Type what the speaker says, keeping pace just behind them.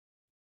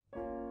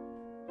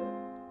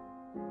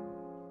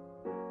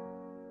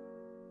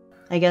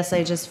I guess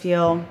I just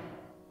feel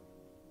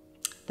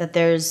that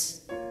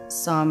there's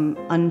some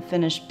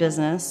unfinished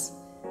business.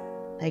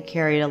 I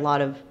carried a lot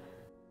of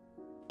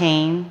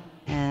pain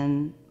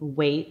and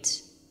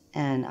weight,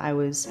 and I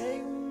was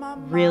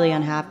really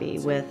unhappy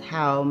with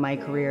how my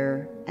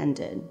career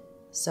ended.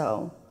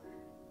 So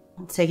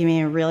it's taken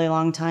me a really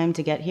long time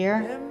to get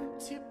here.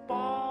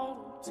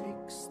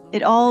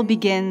 It all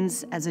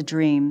begins as a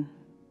dream.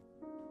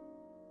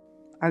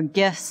 Our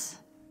gifts,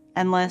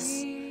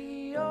 endless.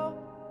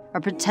 Our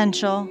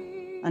potential,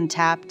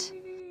 untapped.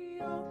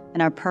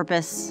 And our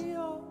purpose,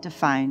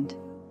 defined.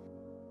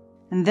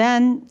 And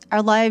then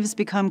our lives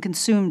become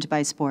consumed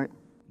by sport.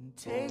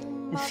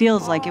 It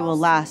feels like it will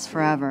last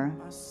forever.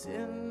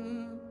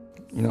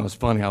 You know, it's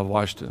funny, I've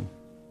watched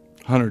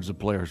hundreds of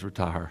players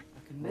retire.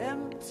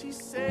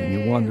 And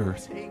you wonder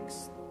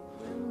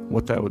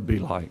what that would be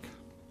like.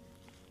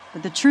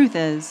 But the truth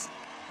is,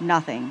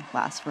 nothing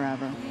lasts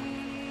forever.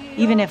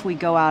 Even if we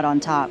go out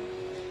on top,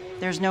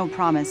 there's no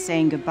promise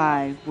saying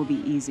goodbye will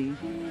be easy.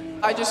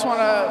 I just want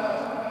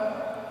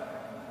to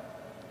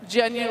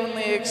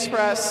genuinely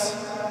express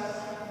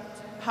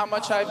how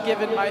much I've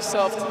given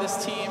myself to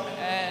this team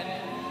and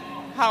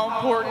how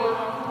important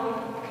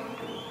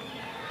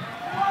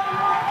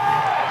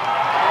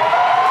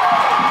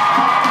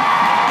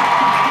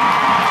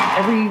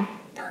every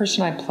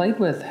person I played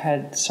with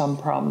had some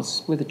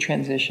problems with the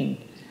transition.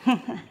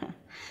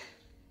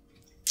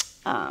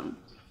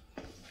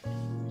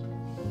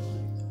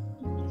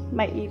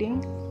 My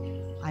eating,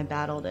 I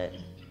battled it.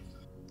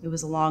 It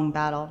was a long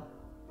battle.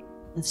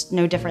 It's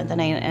no different than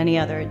any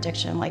other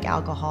addiction like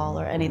alcohol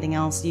or anything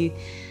else.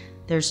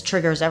 There's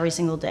triggers every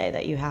single day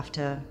that you have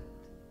to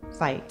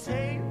fight.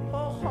 Take her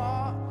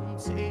heart and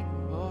take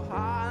her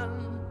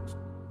hand.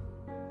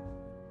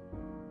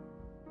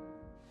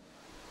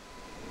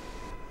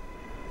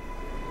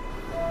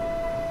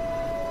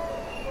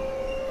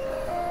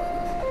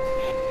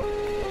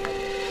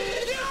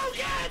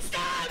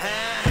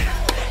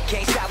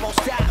 Can't stop, won't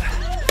stop.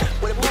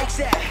 Where the breaks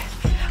at?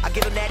 I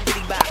give him that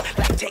ditty bop.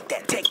 Like, take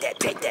that, take that,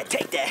 take that,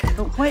 take that.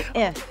 But what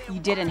if you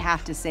didn't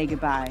have to say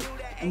goodbye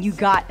and you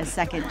got a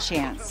second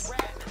chance?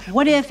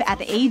 What if at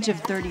the age of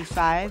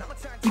 35,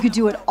 you could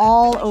do it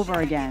all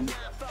over again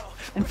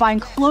and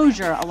find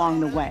closure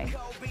along the way?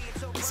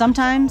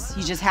 Sometimes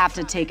you just have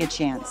to take a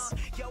chance.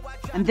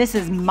 And this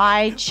is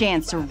my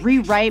chance to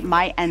rewrite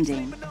my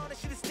ending.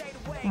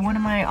 What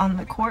am I on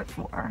the court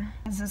for?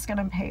 Is this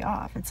gonna pay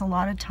off? It's a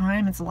lot of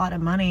time, it's a lot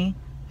of money.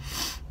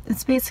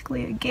 It's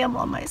basically a gamble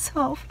on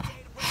myself.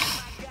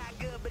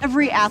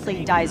 Every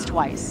athlete dies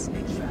twice.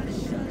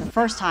 The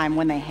first time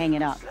when they hang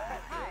it up.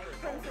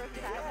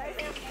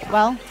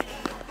 Well,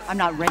 I'm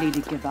not ready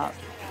to give up.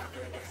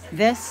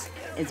 This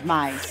is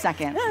my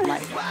second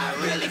life.